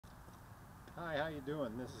Hi, how you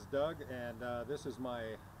doing? This is Doug, and this is my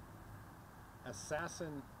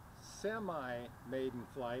Assassin semi-maiden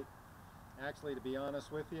flight. Actually, to be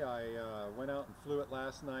honest with you, I went out and flew it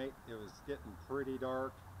last night. It was getting pretty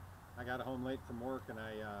dark. I got home late from work, and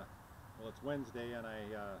well, it's Wednesday, and I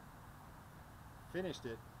finished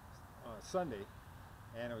it Sunday,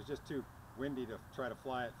 and it was just too windy to try to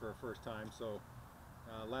fly it for a first time. So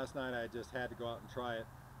last night I just had to go out and try it,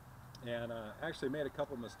 and actually made a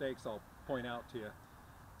couple mistakes I'll point out to you.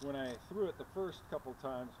 When I threw it the first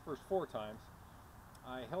four times,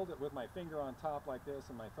 I held it with my finger on top like this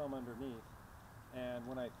and my thumb underneath, and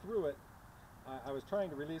when I threw it, I was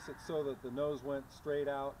trying to release it so that the nose went straight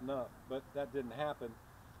out and up, but that didn't happen.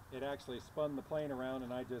 It actually spun the plane around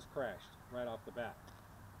and I just crashed right off the bat.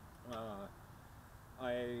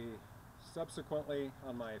 I subsequently,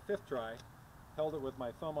 on my fifth try, held it with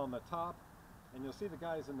my thumb on the top, and you'll see the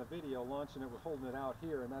guys in the video launching it with holding it out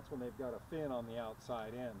here, and that's when they've got a fin on the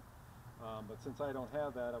outside end. But since I don't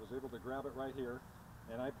have that, I was able to grab it right here,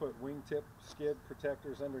 and I put wingtip skid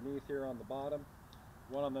protectors underneath here on the bottom,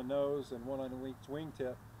 one on the nose and one on each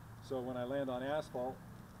wingtip, so when I land on asphalt,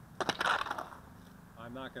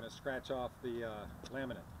 I'm not going to scratch off the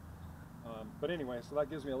laminate. But anyway, so that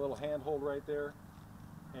gives me a little handhold right there,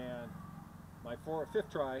 and my fifth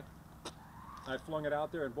try, I flung it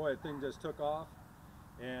out there, and boy, the thing just took off.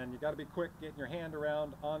 And you got to be quick getting your hand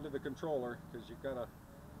around onto the controller, because you've got to,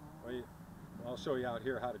 well, I'll show you out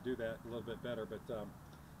here how to do that a little bit better. But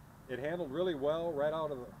it handled really well right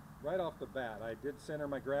off the bat. I did center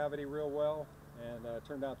my gravity real well, and it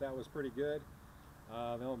turned out that was pretty good.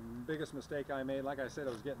 The biggest mistake I made, like I said,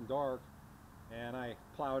 it was getting dark, and I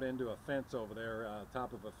plowed into a fence over there,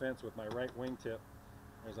 top of a fence with my right wingtip.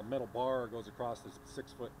 There's a metal bar that goes across this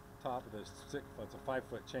 6-foot top of this it's a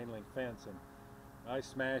 5-foot chain link fence, and I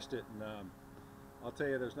smashed it, and I'll tell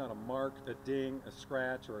you, there's not a mark, a ding, a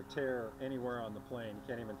scratch, or a tear anywhere on the plane. You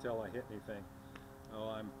can't even tell I hit anything. Oh,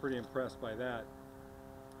 I'm pretty impressed by that.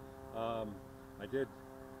 I did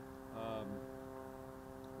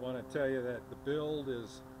want to tell you that the build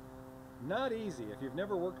is not easy. If you've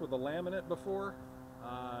never worked with a laminate before,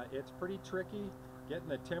 it's pretty tricky. Getting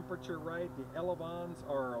the temperature right. The elevons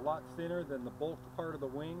are a lot thinner than the bulk part of the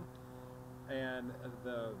wing, and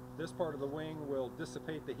this part of the wing will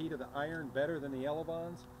dissipate the heat of the iron better than the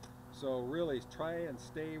elevons. So really try and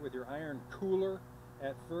stay with your iron cooler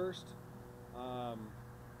at first,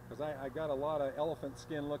 because I got a lot of elephant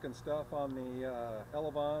skin looking stuff on the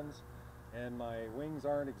elevons, and my wings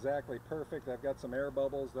aren't exactly perfect. I've got some air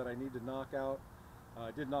bubbles that I need to knock out.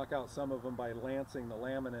 I did knock out some of them by lancing the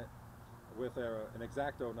laminate with an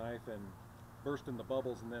X-Acto knife and bursting the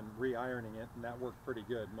bubbles and then re-ironing it, and that worked pretty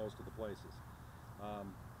good most of the places.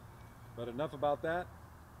 But enough about that.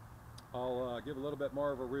 I'll give a little bit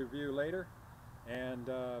more of a review later, and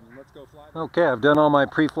let's go fly. Okay, I've done all my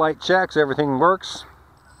pre-flight checks. Everything works.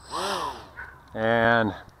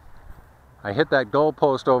 And I hit that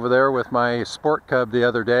goalpost over there with my Sport Cub the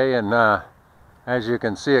other day, and as you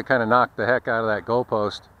can see, it kind of knocked the heck out of that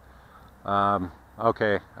goalpost.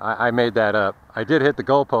 Okay, I made that up. I did hit the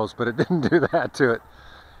goalpost, but it didn't do that to it.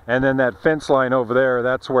 And then that fence line over there,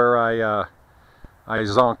 that's where I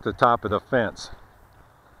zonked the top of the fence.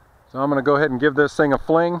 So I'm going to go ahead and give this thing a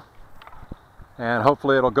fling, and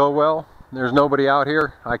hopefully it'll go well. There's nobody out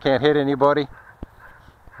here. I can't hit anybody.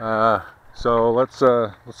 So let's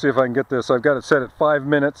see if I can get this. I've got it set at 5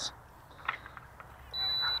 minutes.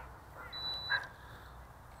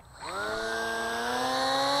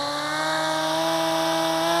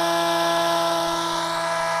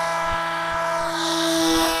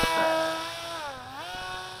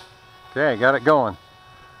 Okay, got it going.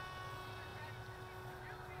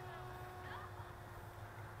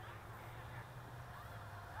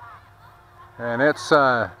 And it's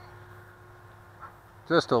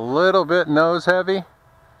just a little bit nose heavy.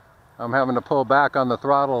 I'm having to pull back on the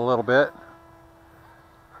throttle a little bit.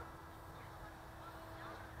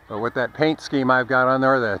 But with that paint scheme I've got on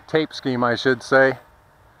there, the tape scheme I should say,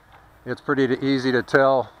 it's pretty easy to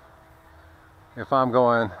tell if I'm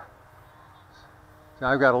going.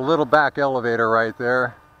 I've got a little back elevator right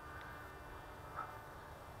there.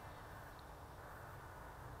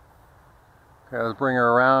 Okay, let's bring her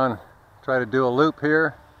around, try to do a loop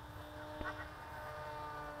here.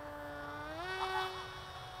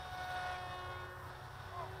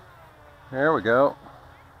 There we go.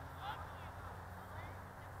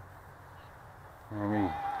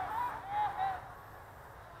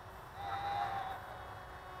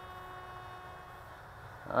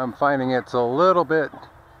 I'm finding it's a little bit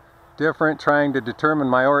different trying to determine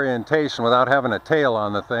my orientation without having a tail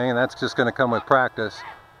on the thing, and that's just going to come with practice.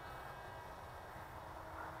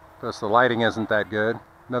 Plus the lighting isn't that good.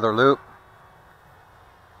 Another loop.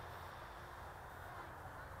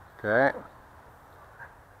 Okay.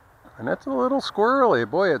 And it's a little squirrely.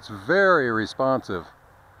 Boy, it's very responsive.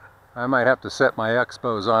 I might have to set my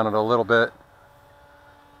expos on it a little bit.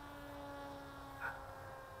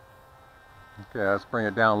 Okay, let's bring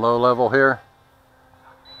it down low level here.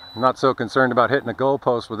 I'm not so concerned about hitting a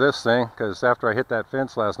goalpost with this thing, because after I hit that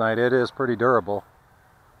fence last night, it is pretty durable.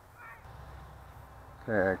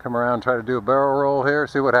 Okay, come around, try to do a barrel roll here,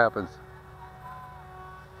 see what happens.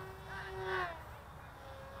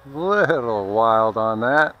 Little wild on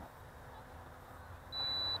that.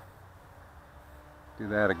 Do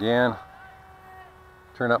that again.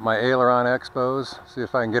 Turn up my aileron expos, see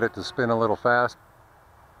if I can get it to spin a little fast.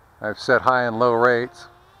 I've set high and low rates.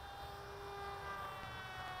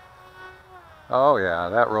 Oh yeah,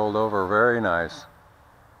 that rolled over very nice.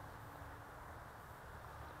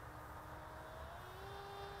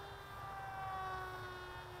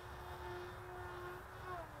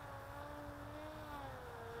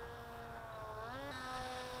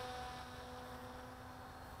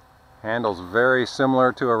 Handle's very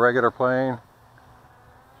similar to a regular plane.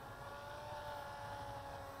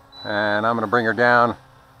 And I'm going to bring her down.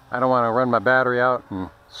 I don't want to run my battery out and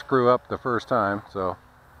screw up the first time, so.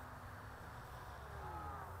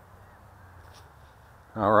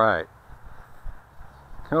 All right.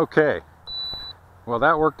 Okay. Well,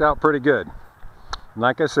 that worked out pretty good.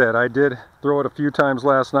 Like I said, I did throw it a few times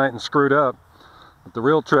last night and screwed up. But the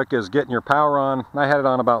real trick is getting your power on. I had it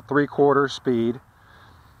on about 3/4 speed,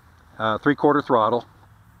 3/4 throttle.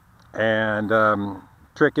 And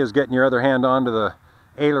trick is getting your other hand onto the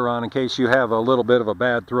aileron in case you have a little bit of a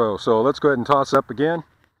bad throw. So let's go ahead and toss up again.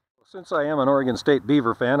 Since I am an Oregon State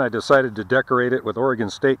Beaver fan, I decided to decorate it with Oregon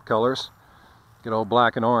State colors. Good old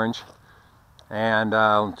black and orange. And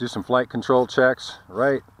do some flight control checks.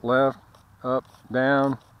 Right, left, up,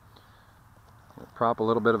 down. Prop a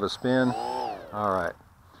little bit of a spin. All right.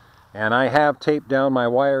 And I have taped down my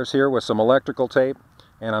wires here with some electrical tape.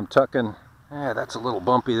 And I'm tucking, that's a little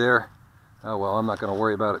bumpy there. Oh well, I'm not going to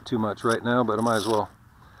worry about it too much right now, but I might as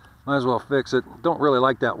well fix it. Don't really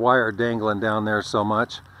like that wire dangling down there so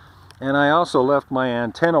much. And I also left my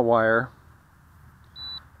antenna wire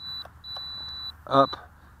up,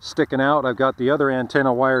 sticking out. I've got the other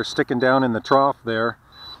antenna wire sticking down in the trough there,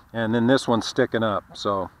 and then this one's sticking up.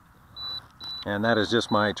 So, and that is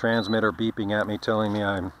just my transmitter beeping at me, telling me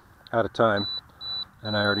I'm out of time,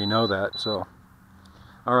 and I already know that. So,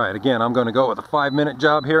 all right, again, I'm going to go with a 5-minute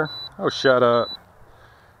job here. Oh, shut up.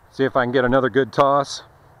 See if I can get another good toss.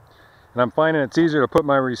 And I'm finding it's easier to put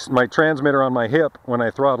my transmitter on my hip when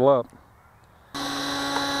I throttle up.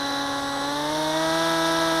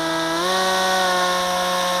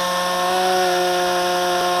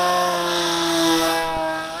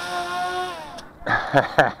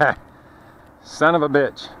 Son of a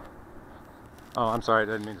bitch. Oh, I'm sorry, I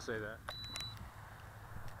didn't mean to say that.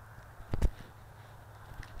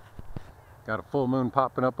 Got a full moon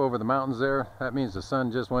popping up over the mountains there. That means the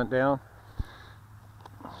sun just went down.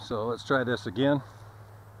 So let's try this again.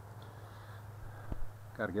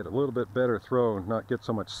 Got to get a little bit better throw and not get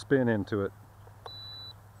so much spin into it.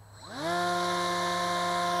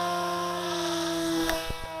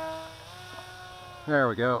 There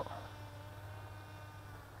we go.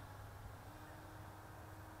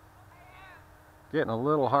 Getting a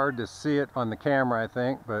little hard to see it on the camera, I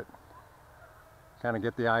think, but kind of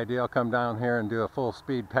get the idea. I'll come down here and do a full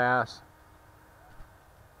speed pass.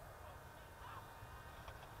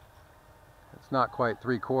 It's not quite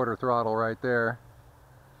 3/4 throttle right there.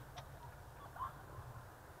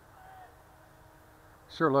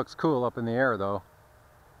 Sure looks cool up in the air though.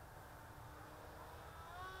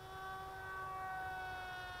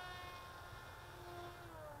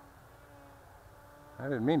 I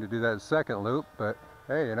didn't mean to do that second loop, but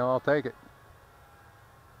hey, you know, I'll take it.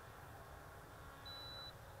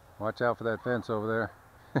 Watch out for that fence over there.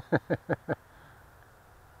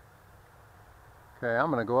 Okay,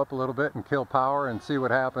 I'm going to go up a little bit and kill power and see what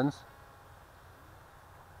happens.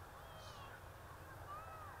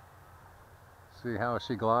 See how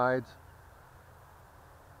she glides.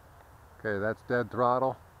 Okay, that's dead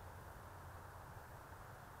throttle.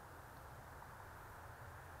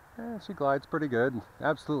 Yeah, she glides pretty good.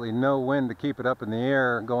 Absolutely no wind to keep it up in the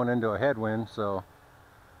air going into a headwind, so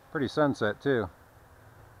pretty sunset too.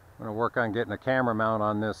 I'm going to work on getting a camera mount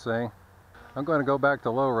on this thing. I'm going to go back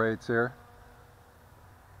to low rates here.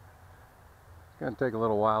 It's going to take a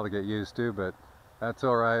little while to get used to, but that's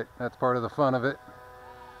all right. That's part of the fun of it.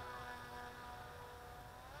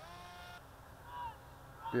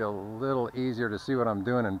 Be a little easier to see what I'm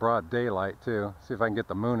doing in broad daylight too. See if I can get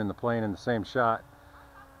the moon and the plane in the same shot.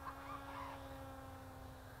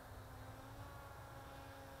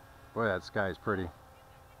 Boy, that sky's pretty.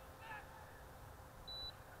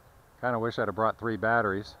 Kind of wish I'd have brought 3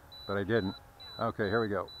 batteries, but I didn't. Okay, here we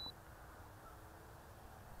go.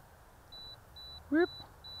 Whoop.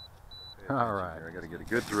 All right. I got to get a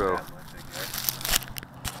good throw.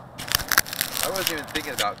 I wasn't even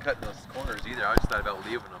thinking about cutting those corners either. I just thought about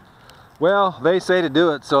leaving them. Well, they say to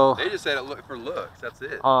do it, so... They just said it for looks, that's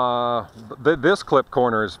it. This clip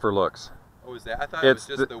corner is for looks. Oh, is that? I thought it was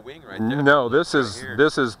just the wing right there. No, this is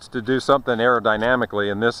to do something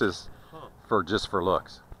aerodynamically, and this is just for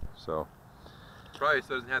looks. So probably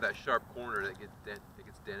so it doesn't have that sharp corner that gets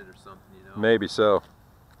dented or something, you know. Maybe so.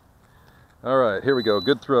 All right, here we go.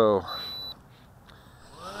 Good throw.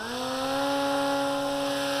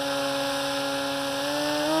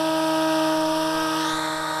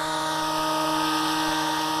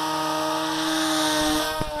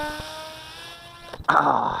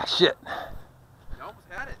 Ah, shit. You almost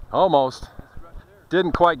had it. Almost. Right,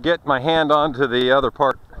 didn't quite get my hand onto the other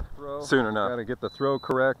part soon enough. Got to get the throw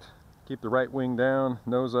correct. Keep the right wing down,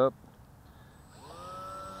 nose up.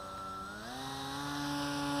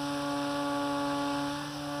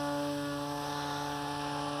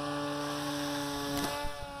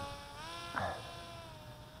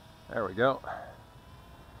 There we go.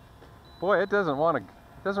 Boy, it doesn't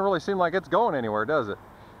really seem like it's going anywhere, does it?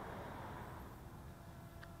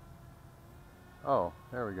 Oh,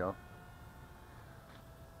 there we go.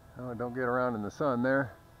 Oh, don't get around in the sun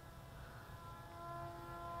there.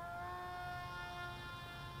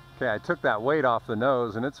 Okay, I took that weight off the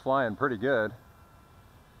nose and it's flying pretty good.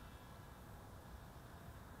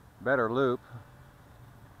 Better loop.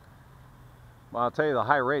 Well, I'll tell you, the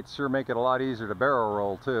high rates sure make it a lot easier to barrel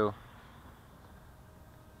roll too.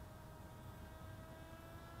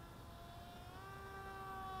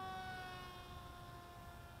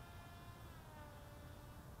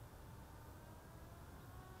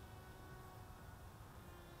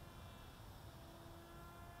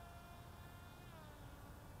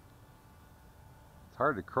 It's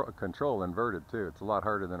hard to control inverted too. It's a lot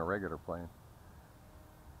harder than a regular plane.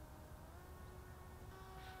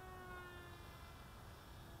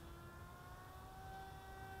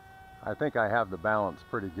 I think I have the balance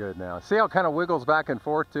pretty good now. See how it kind of wiggles back and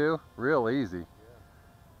forth too? Real easy. Yeah.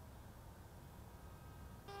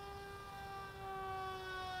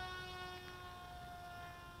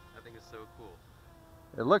 I think it's so cool.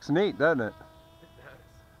 It looks neat, doesn't it? It does.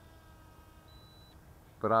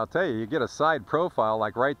 But I'll tell you, you get a side profile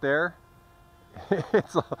like right there.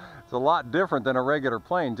 It's a lot different than a regular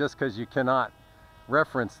plane just because you cannot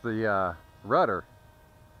reference the rudder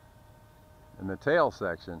in the tail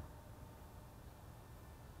section.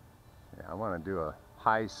 Yeah, I want to do a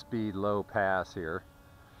high-speed, low pass here.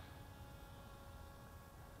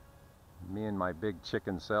 Me and my big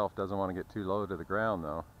chicken self doesn't want to get too low to the ground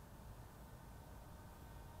though.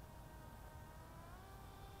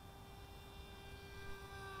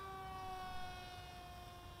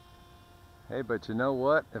 Hey, but you know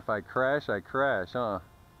what? If I crash, I crash, huh?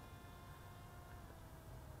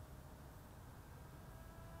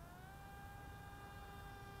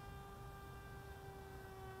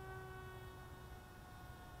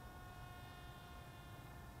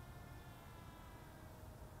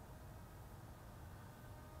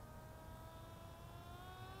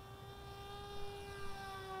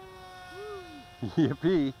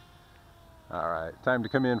 Yippee. All right, time to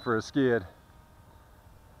come in for a skid.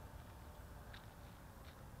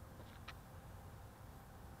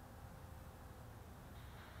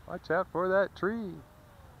 Watch out for that tree.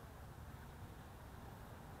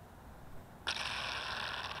 Right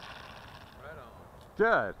on.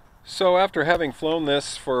 Good. So after having flown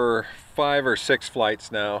this for 5 or 6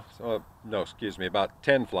 flights now, no, excuse me, about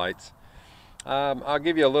 10 flights, I'll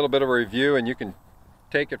give you a little bit of a review and you can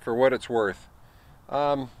take it for what it's worth.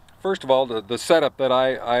 First of all, the setup that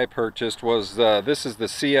I purchased was, this is the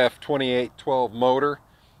CF2812 motor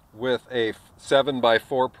with a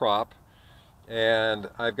 7x4 prop, and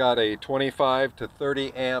I've got a 25 to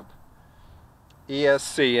 30 amp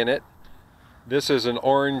ESC in it. This is an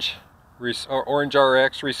Orange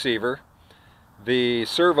RX receiver. The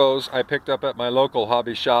servos I picked up at my local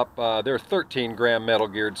hobby shop. They're 13 gram metal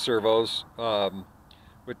geared servos,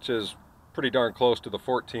 which is pretty darn close to the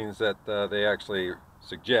 14s that they actually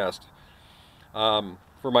suggest.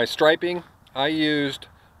 For my striping, I used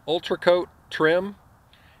Ultra Coat trim.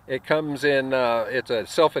 It comes in, it's a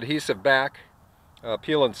self-adhesive back,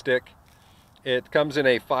 peel and stick. It comes in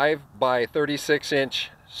a 5 by 36 inch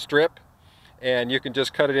strip, and you can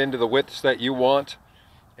just cut it into the widths that you want,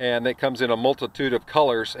 and it comes in a multitude of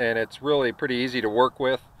colors, and it's really pretty easy to work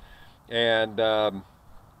with. And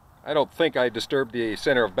I don't think I disturbed the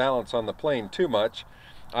center of balance on the plane too much.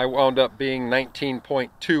 I wound up being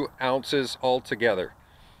 19.2 ounces altogether,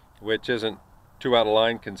 which isn't too out of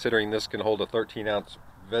line considering this can hold a 13-ounce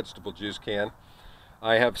vegetable juice can.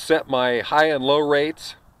 I have set my high and low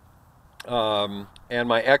rates and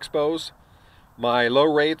my expos. My low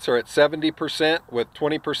rates are at 70% with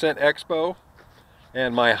 20% expo,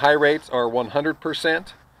 and my high rates are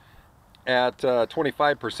 100% at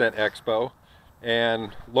 25% expo.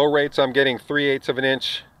 And low rates, I'm getting 3/8 of an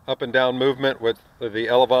inch up and down movement with the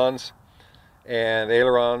elevons, and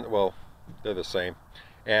aileron, well, they're the same,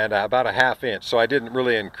 and about a 1/2 inch. So I didn't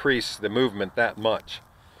really increase the movement that much.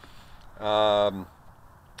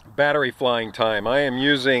 Battery flying time. I am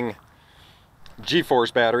using G-Force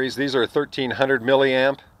batteries. These are 1300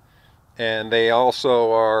 milliamp, and they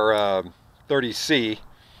also are 30C.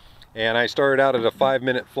 And I started out at a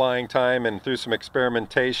 5-minute flying time, and through some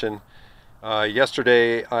experimentation,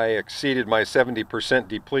 yesterday I exceeded my 70%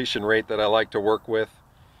 depletion rate that I like to work with.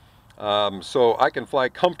 So I can fly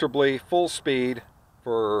comfortably full speed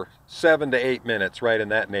for 7 to 8 minutes, right in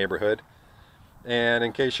that neighborhood. And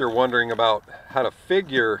in case you're wondering about how to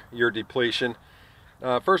figure your depletion,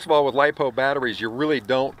 first of all, with LiPo batteries, you really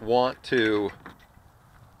don't want to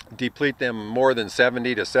deplete them more than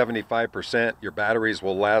 70 to 75%. Your batteries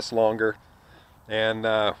will last longer. And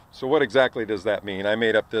so what exactly does that mean? I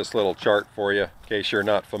made up this little chart for you in case you're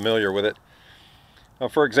not familiar with it.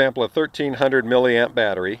 For example, a 1300 milliamp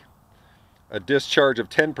battery, a discharge of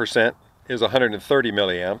 10% is 130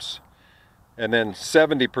 milliamps, and then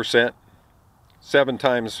 70%, 7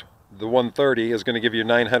 times the 130 is going to give you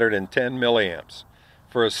 910 milliamps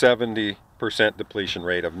for a 70% depletion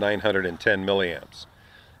rate of 910 milliamps.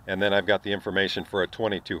 And then I've got the information for a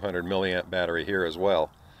 2200 milliamp battery here as well.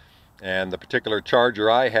 And the particular charger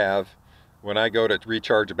I have, when I go to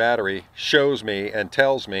recharge a battery, shows me and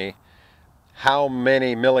tells me how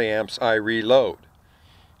many milliamps I reload.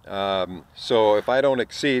 So if I don't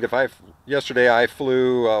exceed, yesterday I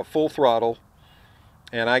flew full throttle,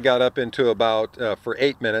 and I got up into about, for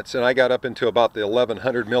 8 minutes, and I got up into about the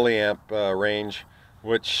 1100 milliamp range,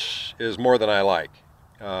 which is more than I like.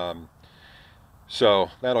 So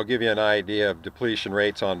that'll give you an idea of depletion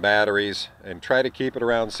rates on batteries, and try to keep it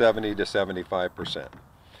around 70 to 75%.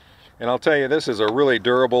 And I'll tell you, this is a really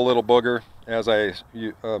durable little booger. As I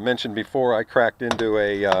mentioned before, I cracked into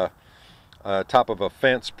a top of a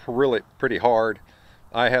fence pretty hard.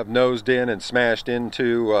 I have nosed in and smashed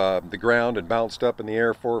into the ground and bounced up in the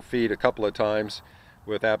air 4 feet a couple of times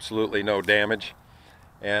with absolutely no damage.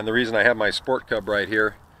 And the reason I have my Sport Cub right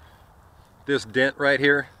here, this dent right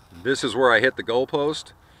here, this is where I hit the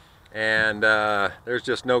goalpost, and there's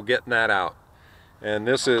just no getting that out. And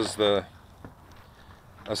this is the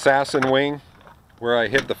Assassin wing where I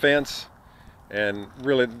hit the fence, and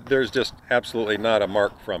really there's just absolutely not a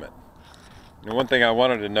mark from it. And one thing I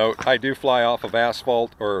wanted to note, I do fly off of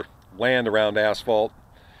asphalt or land around asphalt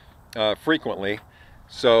frequently.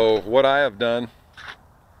 So what I have done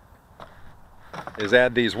is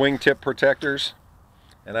add these wingtip protectors,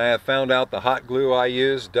 and I have found out the hot glue I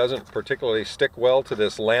use doesn't particularly stick well to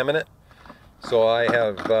this laminate. So I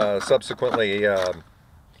have subsequently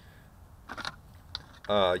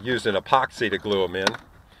used an epoxy to glue them in.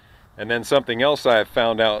 And then something else I have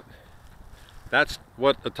found out, that's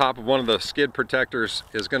what the top of one of the skid protectors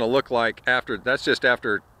is going to look like after, that's just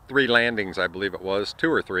after 3 landings, I believe it was, 2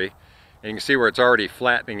 or 3. And you can see where it's already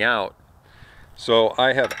flattening out. So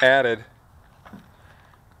I have added,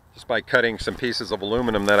 just by cutting some pieces of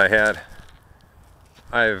aluminum that I had,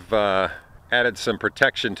 I've added some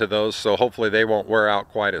protection to those, so hopefully they won't wear out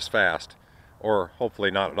quite as fast, or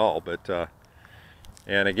hopefully not at all. But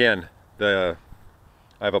and again, I've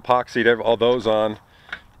epoxied all those on,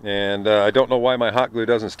 and I don't know why my hot glue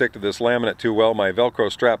doesn't stick to this laminate too well. My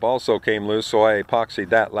Velcro strap also came loose, so I epoxied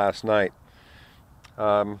that last night.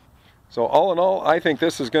 So all in all, I think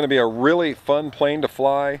this is going to be a really fun plane to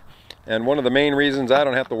fly, and one of the main reasons I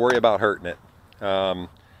don't have to worry about hurting it.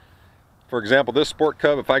 For example, this Sport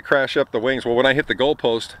Cub, if I crash up the wings, well, when I hit the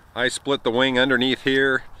goalpost, I split the wing underneath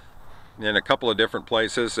here in a couple of different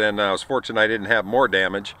places, and I was fortunate I didn't have more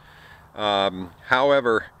damage.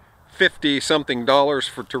 However, $50-something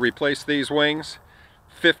to replace these wings,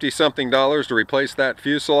 $50-something to replace that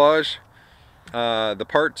fuselage. The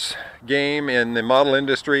parts game in the model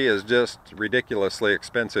industry is just ridiculously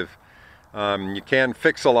expensive. You can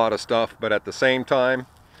fix a lot of stuff, but at the same time,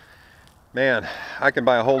 man, I can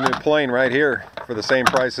buy a whole new plane right here for the same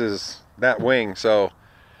price as that wing. So,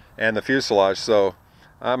 and the fuselage. So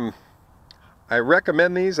I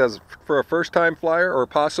recommend these as for a first-time flyer, or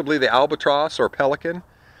possibly the Albatross or Pelican.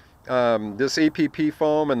 This EPP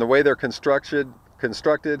foam and the way they're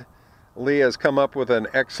constructed, Lee has come up with an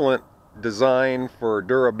excellent design for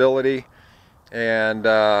durability, and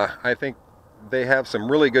I think they have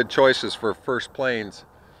some really good choices for first planes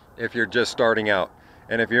if you're just starting out.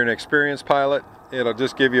 And if you're an experienced pilot, it'll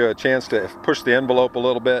just give you a chance to push the envelope a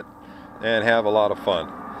little bit and have a lot of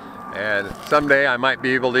fun. And someday I might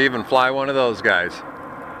be able to even fly one of those guys.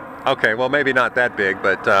 Okay, well, maybe not that big,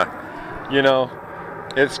 but you know,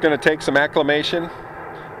 it's going to take some acclimation,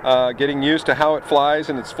 getting used to how it flies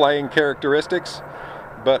and its flying characteristics.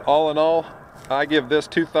 But all in all, I give this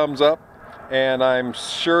 2 thumbs up, and I'm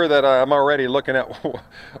sure that I'm already looking at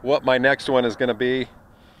what my next one is going to be.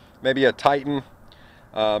 Maybe a Titan,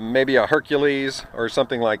 maybe a Hercules or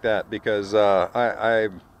something like that, because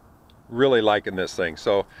I'm really liking this thing.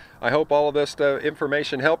 So I hope all of this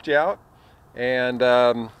information helped you out, and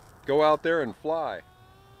go out there and fly.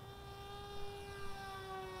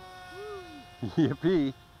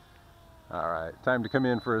 Yippee. All right, time to come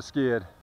in for a skid.